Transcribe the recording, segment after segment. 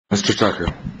Mr.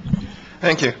 Tucker.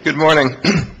 Thank you. Good morning.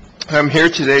 I'm here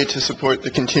today to support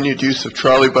the continued use of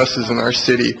trolley buses in our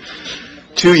city.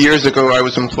 2 years ago, I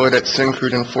was employed at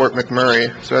Syncrude in Fort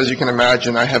McMurray, so as you can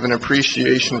imagine, I have an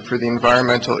appreciation for the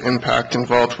environmental impact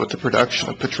involved with the production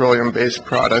of petroleum-based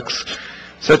products,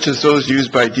 such as those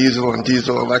used by diesel and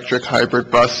diesel-electric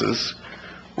hybrid buses.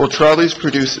 While trolleys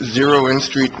produce zero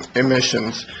in-street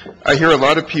emissions, I hear a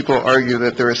lot of people argue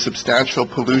that there is substantial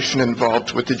pollution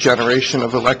involved with the generation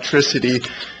of electricity,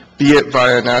 be it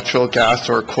via natural gas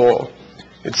or coal.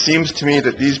 It seems to me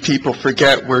that these people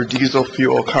forget where diesel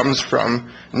fuel comes from,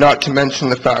 not to mention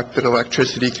the fact that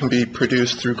electricity can be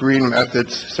produced through green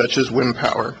methods such as wind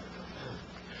power.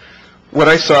 What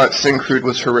I saw at Syncrude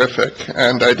was horrific,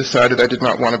 and I decided I did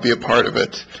not want to be a part of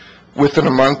it. Within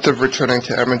a month of returning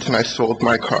to Edmonton, I sold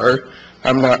my car.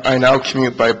 I now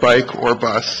commute by bike or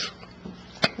bus.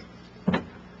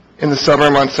 In the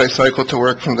summer months, I cycle to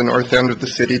work from the north end of the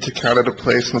city to Canada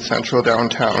Place in central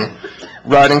downtown.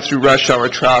 Riding through rush hour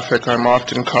traffic, I'm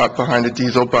often caught behind a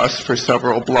diesel bus for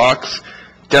several blocks.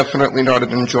 Definitely not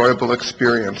an enjoyable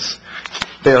experience.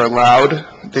 They are loud,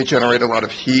 they generate a lot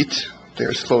of heat, they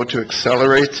are slow to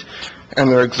accelerate, and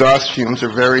their exhaust fumes are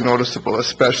very noticeable,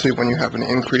 especially when you have an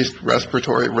increased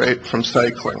respiratory rate from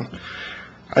cycling.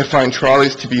 I find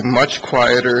trolleys to be much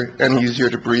quieter and easier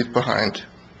to breathe behind.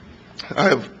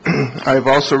 I've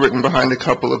also ridden behind a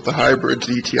couple of the hybrids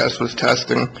ETS was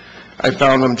testing. I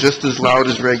found them just as loud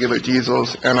as regular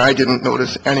diesels, and I didn't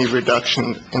notice any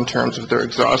reduction in terms of their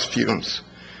exhaust fumes.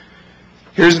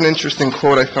 Here's an interesting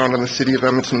quote I found on the City of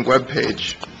Edmonton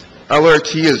webpage.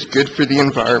 LRT is good for the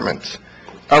environment.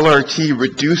 LRT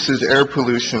reduces air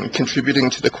pollution, contributing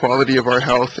to the quality of our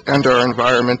health and our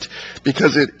environment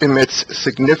because it emits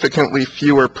significantly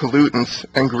fewer pollutants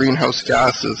and greenhouse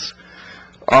gases.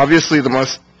 Obviously,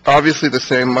 the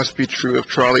same must be true of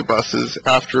trolley buses.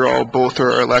 After all, both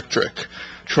are electric.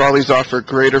 Trolleys also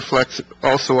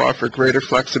offer greater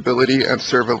flexibility and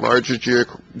serve a larger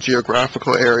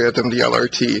geographical area than the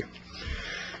LRT.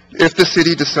 If the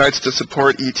city decides to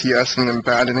support ETS in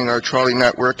abandoning our trolley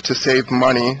network to save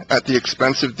money at the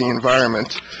expense of the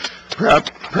environment,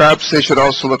 perhaps they should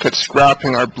also look at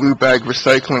scrapping our blue bag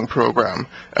recycling program,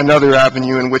 another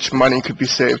avenue in which money could be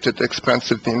saved at the expense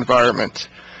of the environment.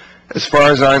 As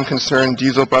far as I'm concerned,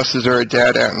 diesel buses are a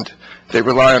dead end. They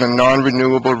rely on a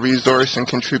non-renewable resource and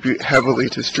contribute heavily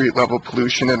to street-level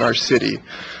pollution in our city.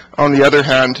 On the other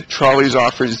hand, trolleys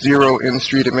offer zero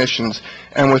in-street emissions,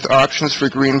 and with options for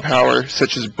green power,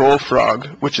 such as Bullfrog,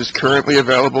 which is currently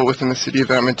available within the City of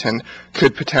Edmonton,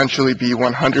 could potentially be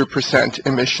 100%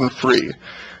 emission-free.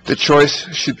 The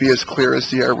choice should be as clear as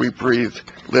the air we breathe,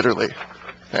 literally.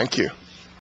 Thank you.